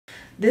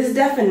This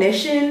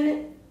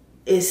definition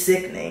is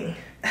sickening.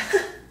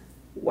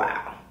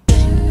 Wow.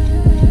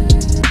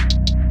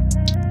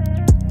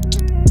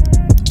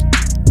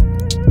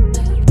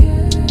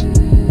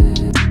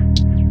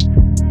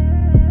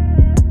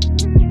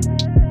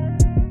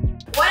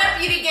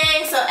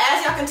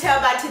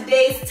 Tell by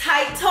today's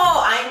title,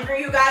 I am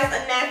bringing you guys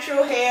a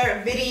natural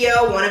hair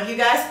video, one of you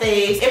guys'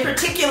 faves. In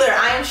particular,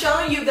 I am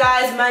showing you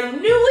guys my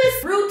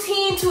newest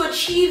routine to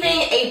achieving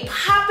a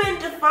poppin'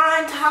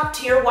 defined top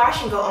tier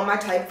wash and go on my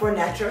type 4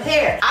 natural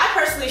hair. I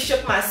personally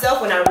shook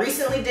myself when I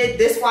recently did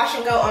this wash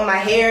and go on my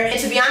hair, and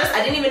to be honest,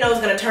 I didn't even know it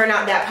was gonna turn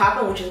out that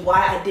poppin', which is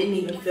why I didn't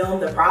even film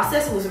the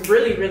process. It was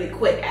really, really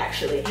quick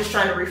actually. Just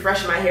trying to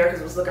refresh my hair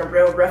because it was looking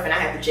real rough and I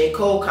have the J.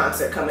 Cole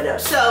concert coming up.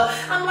 So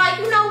I'm like,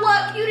 you know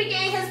what, Beauty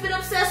Gang has been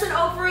obsessing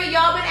over it.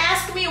 Y'all been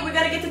asking me and we're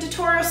gonna get the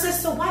tutorial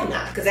sis, so why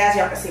not? Because as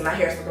y'all can see, my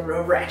hair's looking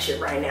real ratchet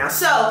right now.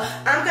 So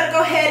I'm gonna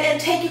go ahead and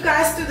take you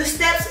guys through the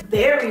steps.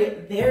 Very,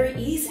 very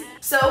easy.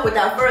 So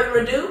without further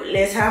ado,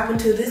 let's hop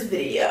into this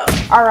video.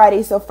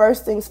 Alrighty, so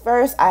first things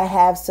first, I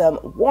have some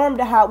warm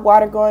to hot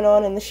water going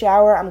on in the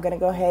shower. I'm gonna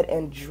go ahead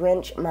and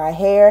drench my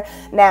hair.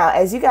 Now,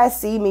 as you guys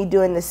see me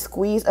doing the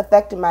squeeze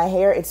effect in my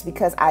hair, it's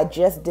because I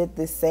just did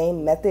the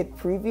same method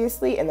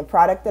previously and the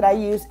product that I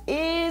use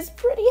is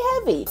pretty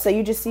heavy. So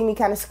you just see me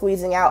kind of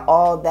squeezing out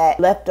all that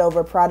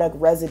leftover product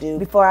residue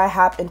before I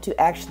hop into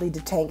actually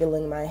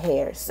detangling my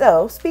hair.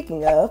 So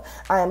speaking of,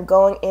 I am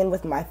going in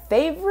with my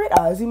favorite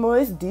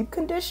Aussie deep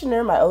conditioner.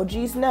 My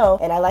OGs know,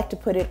 and I like to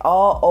put it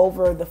all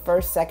over the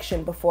first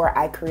section before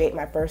I create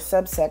my first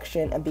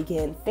subsection and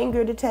begin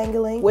finger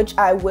detangling, which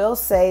I will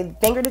say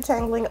finger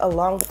detangling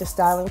along with the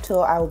styling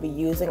tool I will be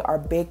using are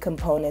big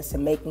components to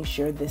making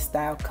sure this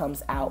style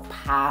comes out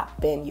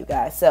poppin', you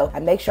guys. So I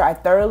make sure I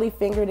thoroughly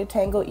finger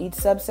detangle each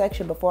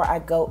subsection before I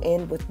go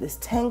in with this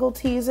tangle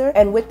teaser,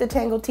 and with the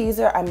tangle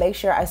teaser I make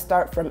sure I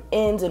start from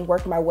ends and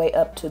work my way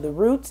up to the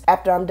roots.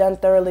 After I'm done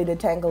thoroughly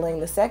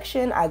detangling the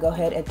section, I go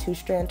ahead and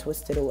 2-strand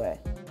twist it away.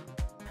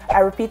 I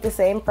repeat the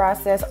same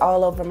process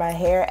all over my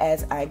hair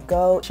as I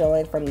go,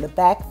 showing from the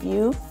back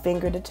view,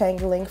 finger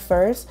detangling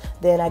first,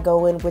 then I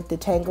go in with the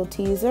tangle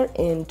teaser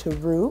into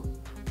root.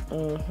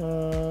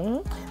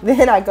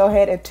 Then I go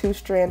ahead and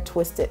 2-strand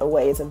twist it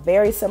away. It's a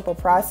very simple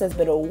process,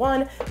 but it'll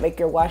 1, make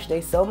your wash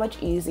day so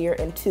much easier,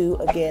 and 2,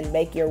 again,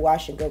 make your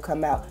wash and go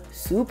come out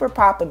super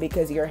poppin'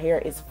 because your hair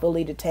is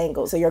fully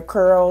detangled. So your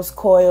curls,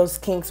 coils,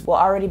 kinks will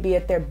already be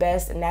at their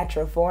best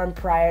natural form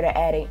prior to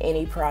adding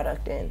any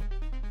product in.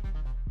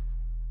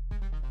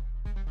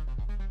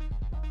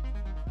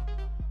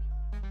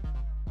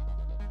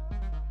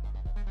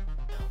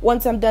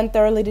 Once I'm done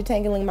thoroughly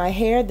detangling my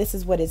hair, this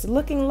is what it's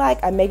looking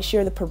like. I make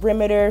sure the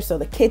perimeter, so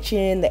the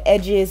kitchen, the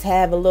edges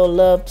have a little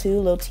love too,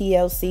 a little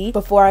TLC,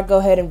 before I go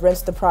ahead and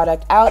rinse the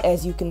product out.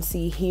 As you can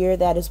see here,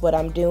 that is what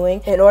I'm doing.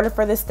 In order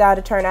for this style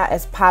to turn out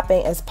as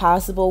popping as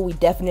possible, we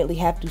definitely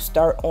have to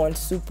start on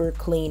super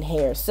clean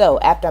hair. So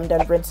after I'm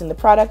done rinsing the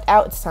product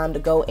out, it's time to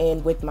go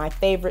in with my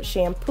favorite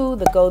shampoo,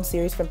 the Gold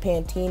Series from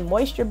Pantene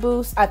Moisture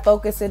Boost. I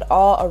focus it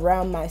all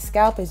around my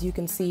scalp, as you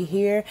can see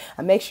here.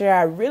 I make sure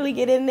I really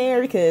get in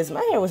there because my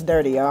hair was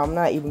dirty, y'all. I'm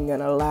not even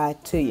gonna lie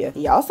to you.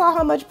 Y'all saw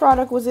how much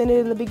product was in it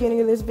in the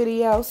beginning of this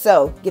video.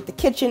 So get the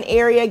kitchen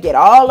area, get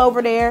all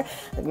over there.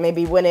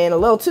 Maybe went in a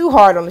little too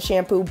hard on the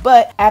shampoo,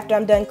 but after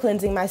I'm done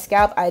cleansing my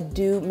scalp, I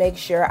do make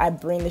sure I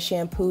bring the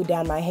shampoo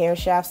down my hair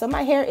shaft so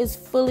my hair is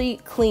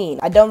fully clean.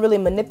 I don't really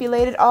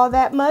manipulate it all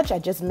that much. I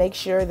just make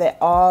sure that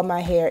all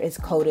my hair is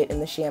coated in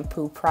the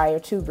shampoo prior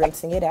to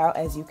rinsing it out,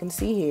 as you can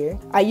see here.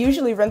 I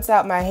usually rinse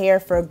out my hair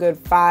for a good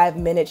 5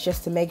 minutes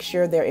just to make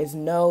sure there is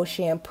no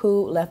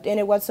shampoo left in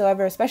it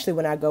whatsoever, especially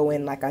when I go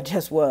in like I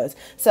just was.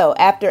 So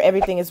after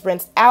everything is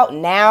rinsed out,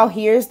 now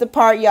here's the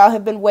part y'all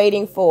have been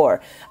waiting for.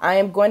 I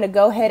am going to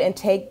go ahead and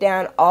take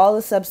down all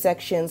the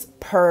subsections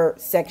per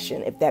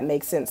section, if that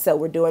makes sense. So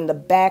we're doing the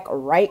back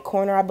right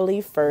corner, I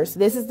believe, first.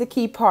 This is the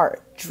key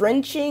part.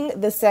 Drenching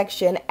the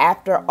section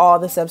after all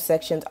the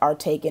subsections are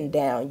taken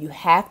down. You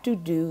have to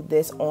do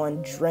this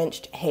on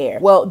drenched hair.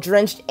 Well,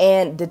 drenched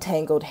and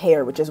detangled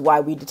hair, which is why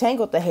we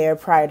detangled the hair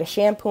prior to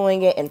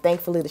shampooing it, and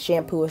thankfully the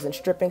shampoo isn't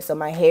stripping, so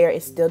my hair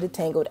is still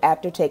detangled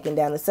after taking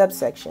down the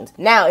subsections.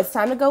 Now it's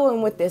time to go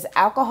in with this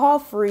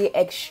alcohol-free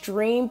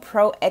Xtreme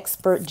Pro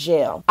Expert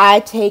Gel. I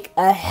take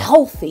a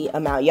healthy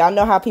amount. Y'all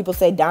know how people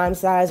say dime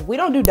size? We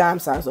don't do dime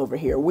size over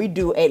here. We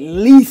do at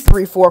least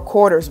 3/4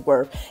 quarters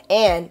worth.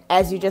 And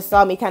as you just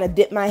saw me kind of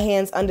dip my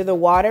hands under the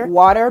water.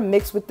 Water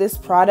mixed with this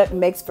product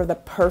makes for the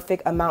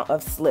perfect amount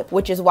of slip,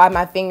 which is why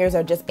my fingers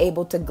are just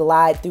able to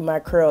glide through my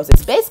curls.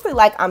 It's basically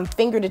like I'm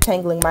finger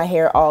detangling my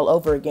hair all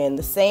over again.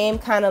 The same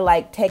kind of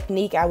like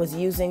technique I was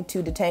using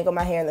to detangle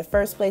my hair in the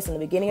first place in the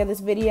beginning of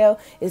this video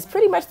is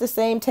pretty much the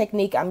same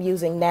technique I'm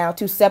using now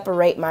to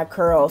separate my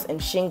curls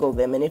and shingle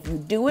them. And if you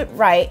do it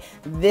right,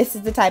 this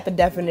is the type of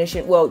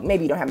definition, well,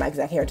 maybe you don't have my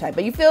exact hair type,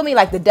 but you feel me?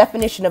 Like the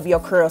definition of your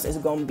curls is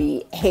going to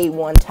be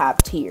A1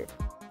 top tier.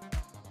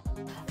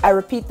 I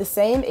repeat the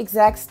same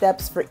exact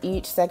steps for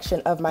each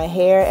section of my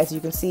hair. As you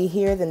can see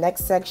here, the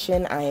next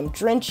section I am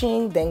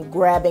drenching, then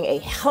grabbing a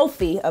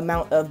healthy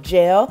amount of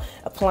gel,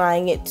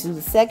 applying it to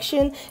the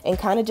section, and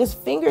kind of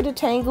just finger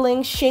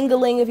detangling,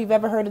 shingling, if you've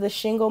ever heard of the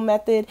shingle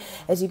method.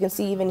 As you can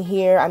see even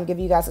here, I'm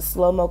giving you guys a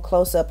slow-mo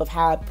close-up of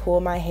how I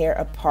pull my hair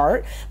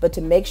apart, but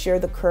to make sure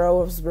the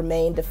curls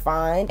remain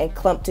defined and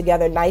clumped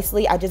together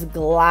nicely, I just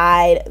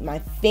glide my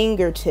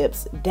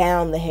fingertips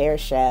down the hair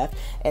shaft,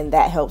 and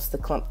that helps to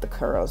clump the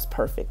curls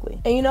perfectly.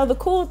 And you know, the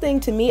cool thing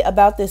to me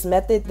about this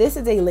method, this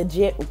is a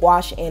legit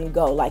wash and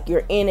go. Like,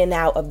 you're in and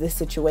out of this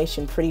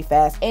situation pretty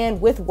fast. And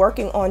with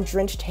working on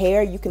drenched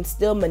hair, you can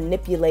still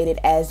manipulate it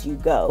as you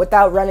go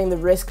without running the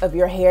risk of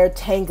your hair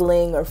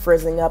tangling or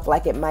frizzing up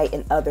like it might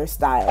in other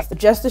styles.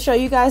 Just to show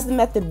you guys the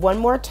method one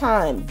more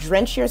time,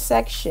 drench your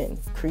section,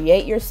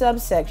 create your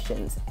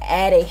subsections,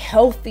 add a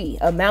healthy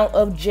amount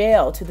of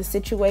gel to the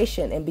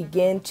situation, and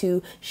begin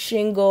to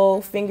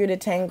shingle, finger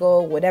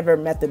detangle, whatever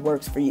method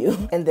works for you.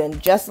 And then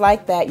just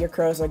like that, your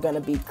curls are gonna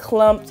be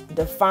clumped,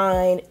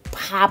 defined,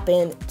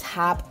 popping,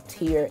 top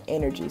tier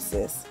energy,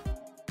 sis.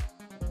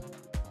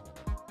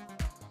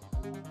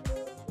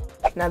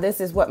 Now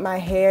this is what my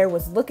hair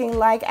was looking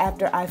like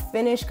after I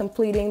finished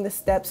completing the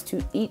steps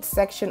to each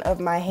section of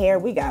my hair.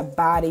 We got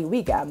body,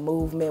 we got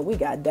movement, we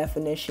got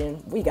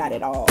definition, we got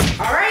it all.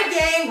 All right,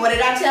 gang, what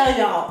did I tell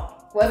y'all?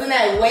 Wasn't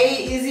that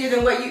way easier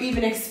than what you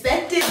even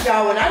expected?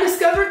 Y'all, when I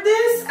discovered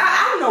this,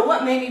 I don't know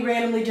what made me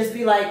randomly just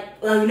be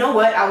like, well, you know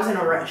what? I was in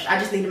a rush. I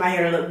just needed my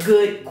hair to look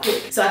good,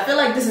 quick. So I feel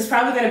like this is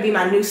probably gonna be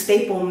my new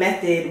staple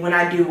method when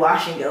I do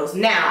wash and goes.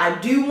 Now, I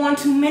do want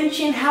to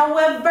mention,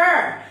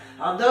 however,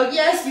 although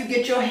yes, you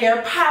get your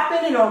hair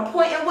popping and on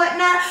point and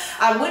whatnot,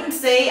 I wouldn't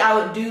say I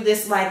would do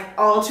this like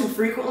all too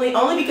frequently,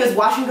 only because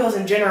wash and goes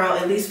in general,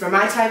 at least for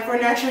my type for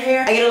natural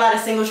hair, I get a lot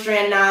of single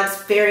strand knots,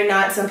 fairy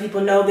knots, some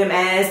people know them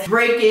as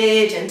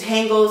breakage and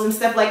tangles and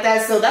stuff like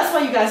that. So that's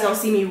why you guys don't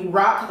see me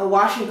rock a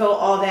wash and go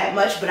all that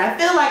much, but I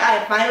feel like I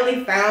have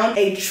finally found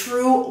a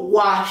true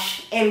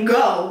wash and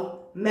go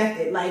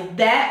method. Like,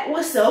 that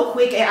was so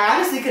quick, and I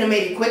honestly could have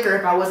made it quicker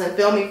if I wasn't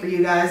filming for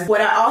you guys. What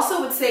I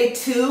also would say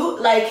too,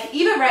 like,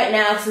 even right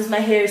now, since my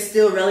hair is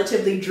still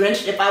relatively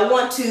drenched, if I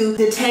want to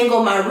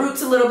detangle my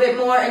roots a little bit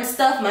more and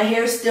stuff, my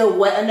hair is still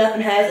wet enough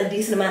and has a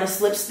decent amount of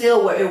slip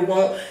still where it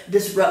won't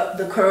disrupt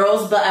the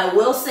curls. But I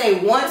will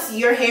say, once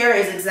your hair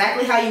is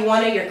exactly how you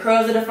want it, your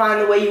curls are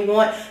defined the way you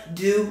want,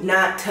 do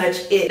not touch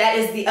it. That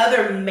is the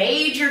other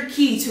major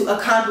key to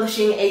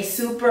accomplishing a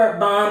super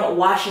bomb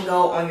wash and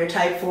go on your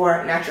type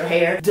 4 natural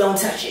hair. Don't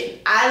touch it.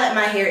 I let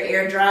my hair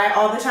air dry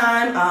all the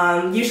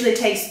time. Usually it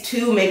takes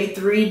 2, maybe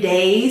 3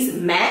 days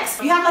max.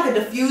 If you have like a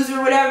diffuser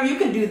or whatever, you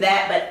can do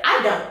that, but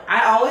I don't.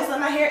 I always let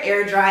my hair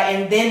air dry,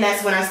 and then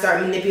that's when I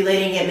start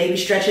manipulating it, maybe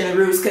stretching the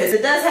roots, because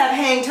it does have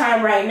hang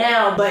time right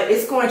now, but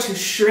it's going to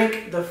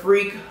shrink the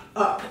freak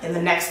up in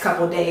the next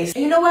couple days.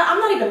 And you know what? I'm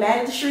not even mad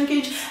at the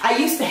shrinkage. I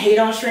used to hate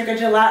on shrinkage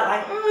a lot,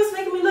 like, it's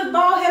making me look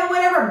bald head or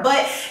whatever,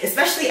 but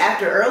especially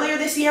after earlier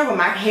this year when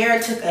my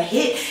hair took a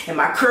hit and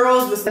my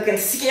curls was looking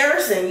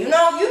scarce, and you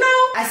know,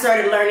 I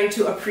started learning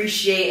to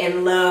appreciate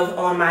and love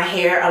on my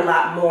hair a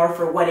lot more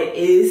for what it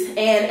is.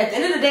 And at the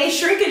end of the day,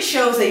 shrinkage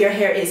shows that your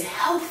hair is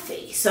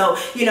healthy. So,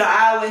 you know,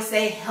 I always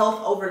say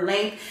health over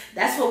length.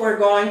 That's what we're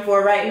going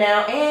for right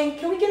now. And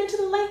can we get into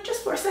the length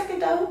just for a second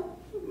though?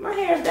 My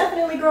hair is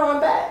definitely growing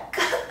back.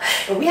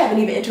 And we haven't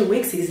even entered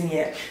wig season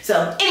yet.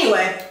 So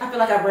anyway, I feel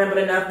like I've rambled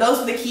enough. Those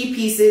are the key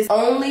pieces.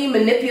 Only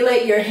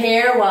manipulate your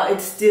hair while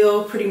it's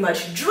still pretty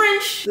much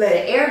drenched. Let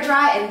it air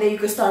dry, and then you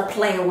can start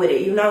playing with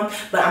it, you know?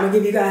 But I'm gonna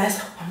give you guys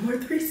one more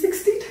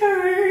 360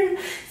 turn.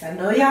 I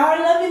know y'all are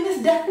loving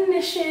this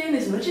definition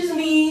as much as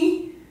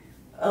me.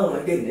 Oh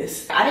my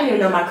goodness. I didn't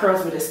even know my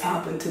curls were this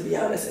popping, to be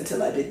honest,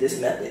 until I did this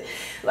method.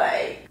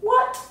 Like,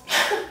 what?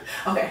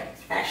 Okay.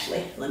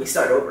 Actually, let me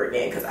start over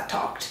again because I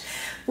talked.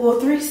 Well,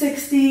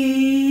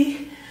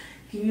 360,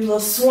 give you a little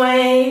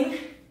swing.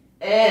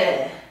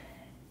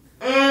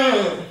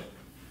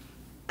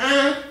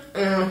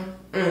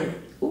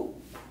 Ooh,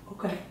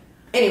 okay.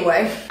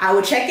 Anyway, I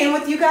will check in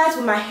with you guys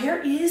when my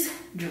hair is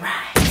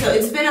dry. So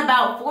it's been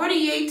about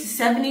 48 to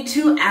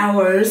 72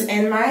 hours,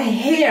 and my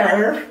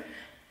hair,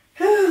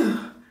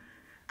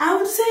 I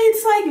would say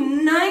it's like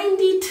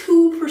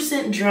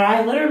 92%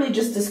 dry. Literally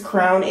just this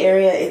crown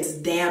area, it's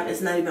damp, it's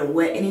not even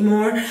wet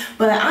anymore.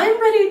 But I'm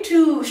ready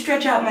to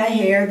stretch out my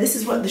hair. This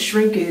is what the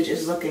shrinkage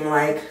is looking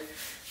like,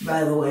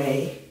 by the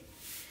way.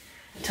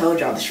 I told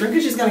y'all the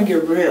shrinkage is gonna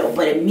get real,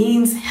 but it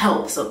means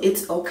help, so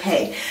it's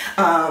okay.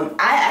 I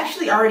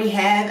actually already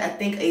have, I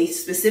think, a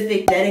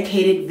specific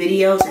dedicated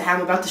video to how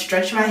I'm about to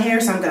stretch my hair,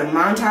 so I'm gonna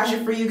montage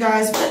it for you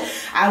guys, but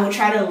I will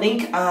try to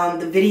link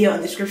the video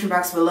in the description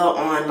box below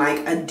on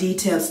like a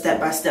detailed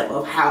step-by-step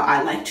of how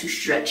I like to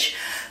stretch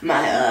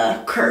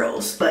my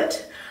curls.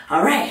 But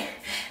all right,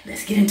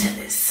 let's get into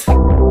this.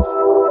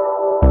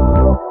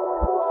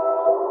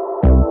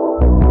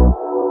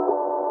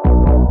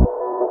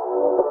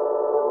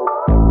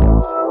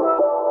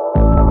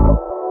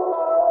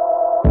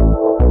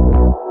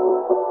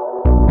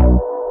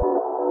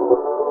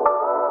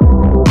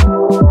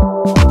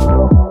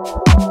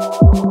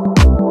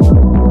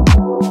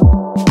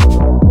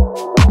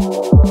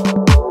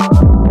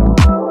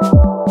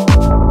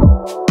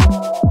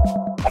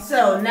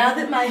 So now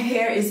that my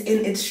hair is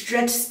in its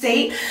stretched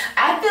state,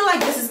 I feel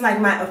like this is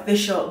like my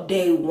official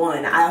day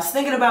one. I was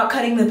thinking about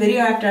cutting the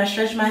video after I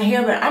stretch my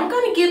hair, but I'm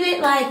gonna give it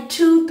like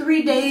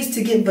 2-3 days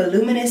to get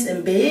voluminous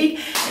and big.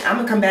 And I'm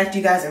gonna come back to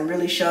you guys and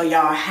really show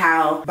y'all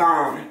how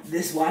bomb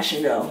this wash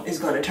and go is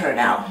gonna turn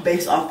out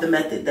based off the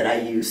method that I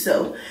use.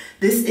 So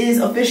this is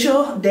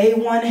official day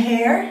one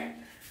hair.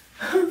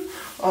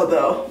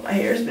 Although my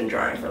hair has been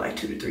drying for like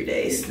 2 to 3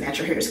 days.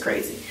 Natural hair is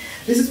crazy.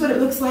 This is what it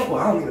looks like. Well,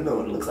 I don't even know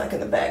what it looks like in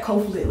the back.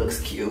 Hopefully it looks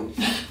cute.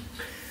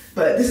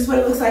 But this is what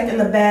it looks like in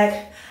the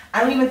back.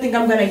 I don't even think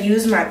I'm gonna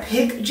use my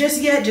pick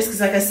just yet, just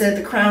because like I said,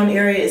 the crown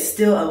area is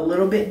still a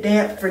little bit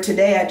damp. For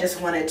today, I just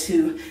wanted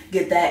to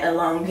get that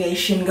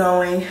elongation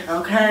going,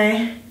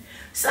 okay?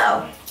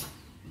 So,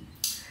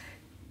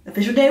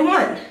 official day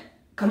one,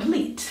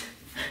 complete.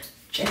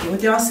 Check in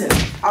with y'all soon.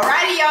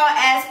 Alrighty, y'all,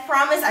 as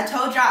promised, I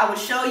told y'all I would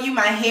show you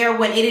my hair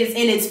when it is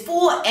in its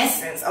full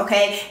essence,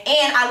 okay?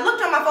 And I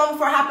looked on my phone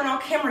before hopping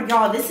on camera,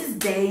 y'all. This is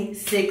day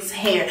 6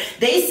 hair.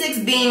 Day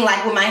 6 being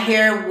like when my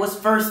hair was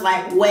first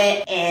like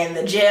wet and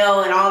the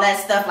gel and all that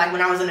stuff, like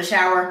when I was in the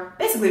shower,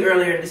 basically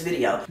earlier in this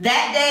video.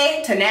 That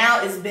day to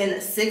now, it's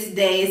been 6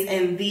 days,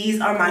 and these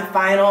are my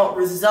final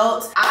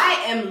results.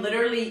 I am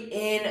literally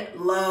in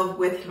love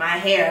with my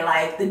hair.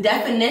 Like the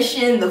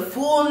definition, the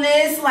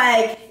fullness,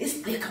 like it's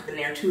thick up in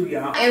there too,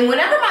 y'all. And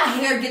whenever my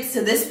hair gets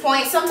to this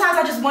point, sometimes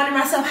I just wonder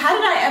myself, how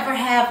did I ever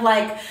have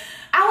like,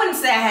 I wouldn't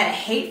say I had a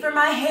hate for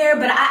my hair,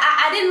 but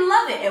I didn't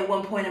love it at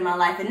one point in my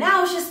life. And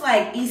now it's just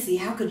like, Issy,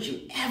 how could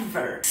you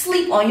ever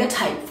sleep on your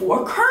type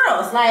 4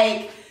 curls?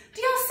 Like,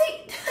 do y'all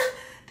see?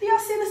 Do y'all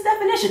see this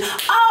definition?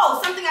 Oh,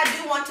 something I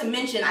do want to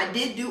mention. I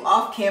did do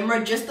off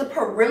camera just the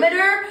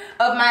perimeter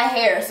of my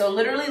hair. So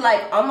literally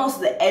like almost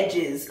the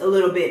edges a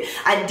little bit.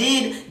 I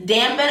did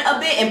dampen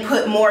a bit and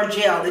put more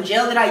gel. The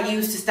gel that I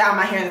used to style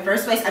my hair in the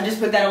first place, I just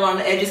put that along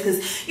the edges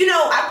because, you know,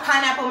 I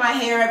pineapple my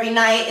hair every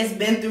night. It's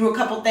been through a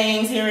couple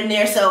things here and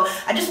there. So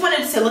I just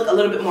wanted it to look a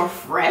little bit more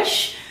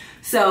fresh.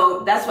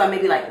 So that's why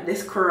maybe like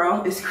this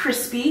curl is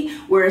crispy,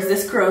 whereas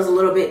this curl is a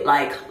little bit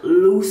like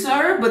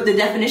looser, but the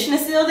definition is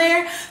still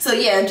there. So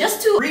yeah,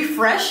 just to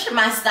refresh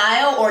my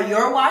style or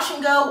your wash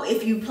and go,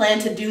 if you plan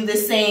to do the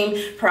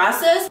same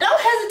process,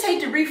 don't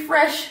hesitate to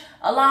refresh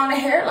along the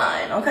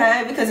hairline,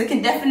 okay? Because it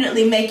can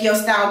definitely make your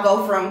style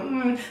go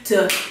from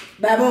to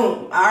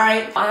baboom, all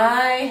right?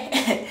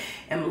 I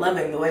am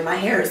loving the way my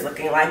hair is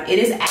looking. Like it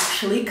is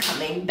actually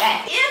coming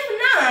back.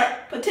 If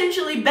not,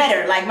 potentially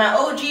better. Like my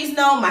OGs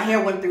know, my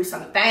hair went through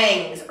some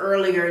things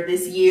earlier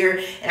this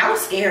year and I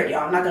was scared, y'all.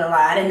 I'm not gonna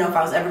lie. I didn't know if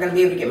I was ever gonna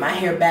be able to get my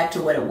hair back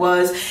to what it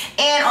was.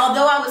 And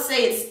although I would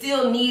say it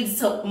still needs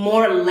some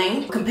more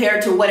length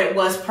compared to what it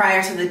was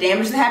prior to the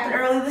damage that happened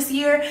earlier this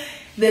year,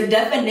 the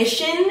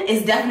definition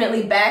is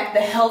definitely back. The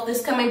health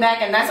is coming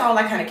back, and that's all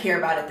I kind of care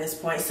about at this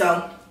point.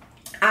 So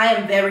I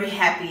am very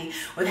happy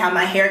with how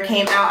my hair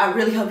came out. I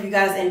really hope you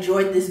guys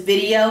enjoyed this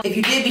video. If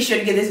you did, be sure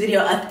to give this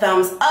video a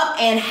thumbs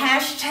up and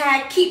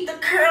hashtag keep the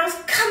curls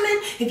coming.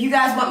 If you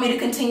guys want me to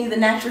continue the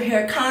natural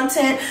hair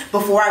content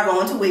before I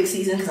go into wig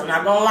season, because I'm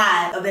not gonna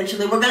lie,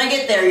 eventually we're gonna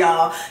get there,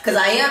 y'all. Because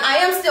I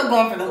am still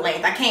going for the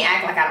length. I can't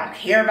act like I don't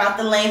care about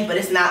the length, but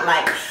it's not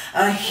like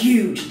a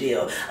huge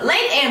deal.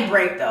 Length and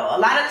break though. A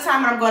lot of the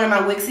time when I'm going to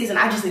my wig season,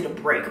 I just need a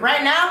break.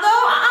 Right now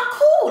though, I'm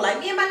cool. Like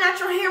me and my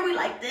natural hair, we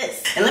like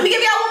this. And let me give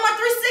y'all one more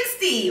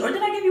 360, or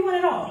did I give you one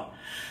at all?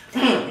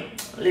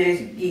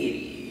 Let's get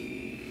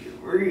it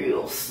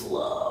real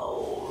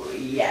slow.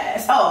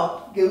 Yes.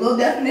 Oh, get a little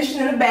definition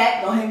in the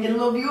back. Go ahead and get a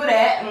little view of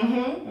that.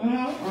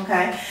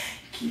 Okay.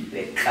 Keep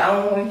it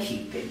going,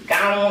 keep it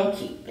going,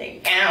 keep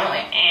it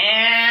going.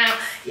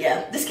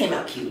 Yeah, this came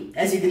out cute.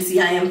 As you can see,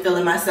 I am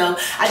feeling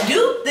myself. I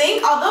do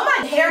think, although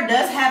my hair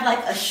does have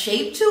like a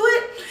shape to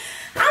it,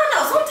 I don't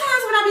know,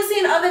 sometimes when I be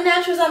seeing other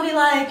naturals, I'll be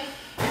like,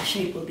 that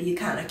shape will be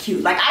kind of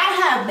cute. Like I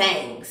don't have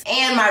bangs,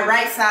 and my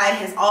right side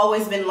has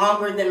always been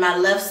longer than my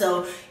left,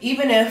 so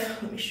even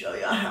if, let me show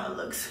y'all how it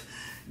looks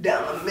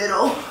down the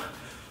middle,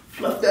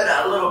 fluff that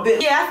out a little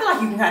bit. Yeah, I feel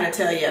like you can kind of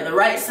tell, yeah, the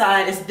right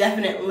side is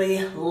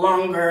definitely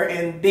longer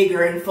and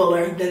bigger and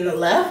fuller than the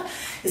left.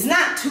 It's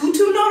not too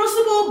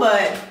noticeable,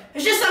 but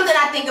it's just something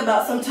I think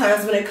about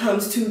sometimes when it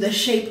comes to the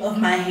shape of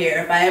my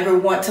hair. If I ever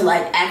want to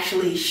like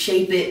actually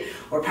shape it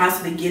or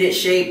possibly get it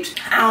shaped,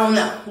 I don't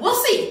know. We'll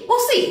see,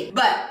 we'll see.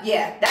 But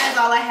yeah, that is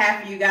all I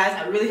have for you guys.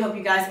 I really hope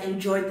you guys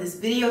enjoyed this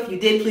video. If you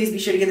did, please be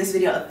sure to give this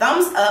video a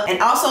thumbs up. And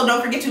also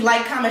don't forget to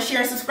like, comment, share,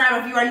 and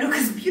subscribe if you are new,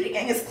 because Beauty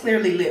Gang is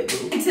clearly lit,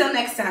 boo. Until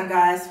next time,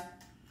 guys.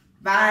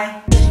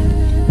 Bye.